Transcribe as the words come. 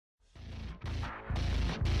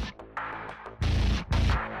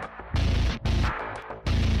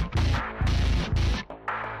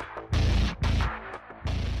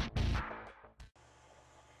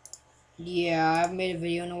Yeah, I haven't made a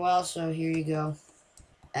video in a while, so here you go.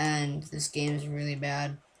 And this game is really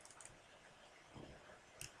bad.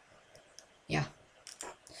 Yeah.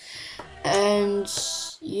 And,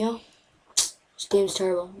 yeah. This game's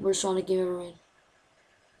terrible. Worst Sonic game ever made.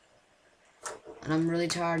 And I'm really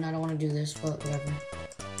tired and I don't want to do this, but whatever.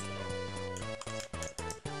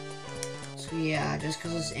 So yeah, just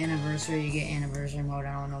because it's anniversary, you get anniversary mode.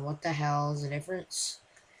 I don't know what the hell is the difference.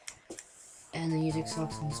 And the music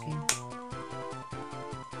sucks in this game.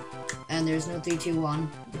 And there's no 3, 2, 1,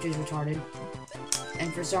 which is retarded.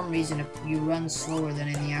 And for some reason, you run slower than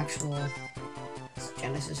in the actual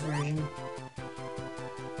Genesis version.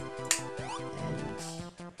 And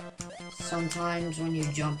sometimes when you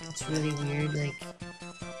jump, it's really weird. Like,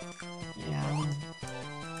 yeah.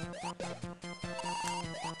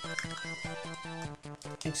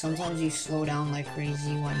 Like sometimes you slow down like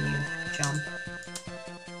crazy when you jump.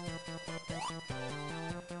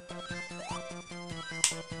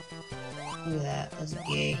 Look at that, that's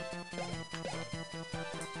gay.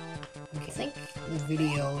 Okay, I think the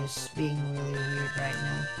video is being really weird right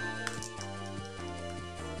now.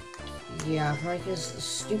 Yeah, probably because the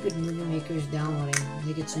stupid movie maker is downloading.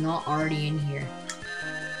 Like it's not already in here.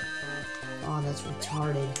 Oh, that's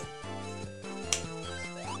retarded.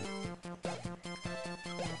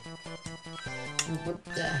 What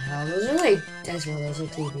the hell? Those are like, I swear those are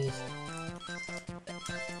TVs.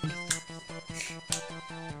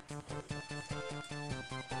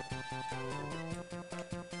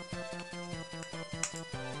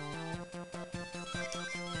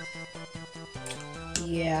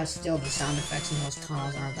 Yeah, still the sound effects in those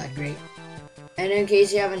tunnels aren't that great. And in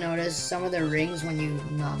case you haven't noticed, some of the rings, when you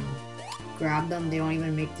grab them, they don't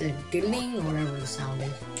even make the diddling or whatever the sound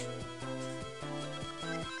is.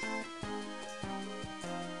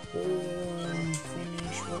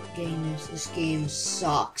 Finish. What game is this? Game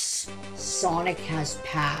sucks. Sonic has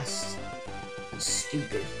passed. That's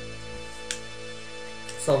stupid.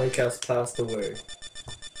 Sonic has passed away.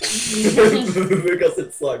 Because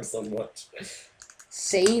it sucks so much.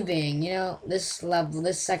 Saving, you know, this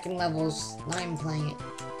second level's not even playing it.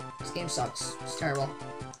 This game sucks. It's terrible.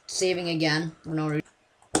 Saving again for no reason.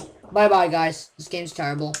 Bye bye guys. This game's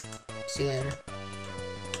terrible. See you later.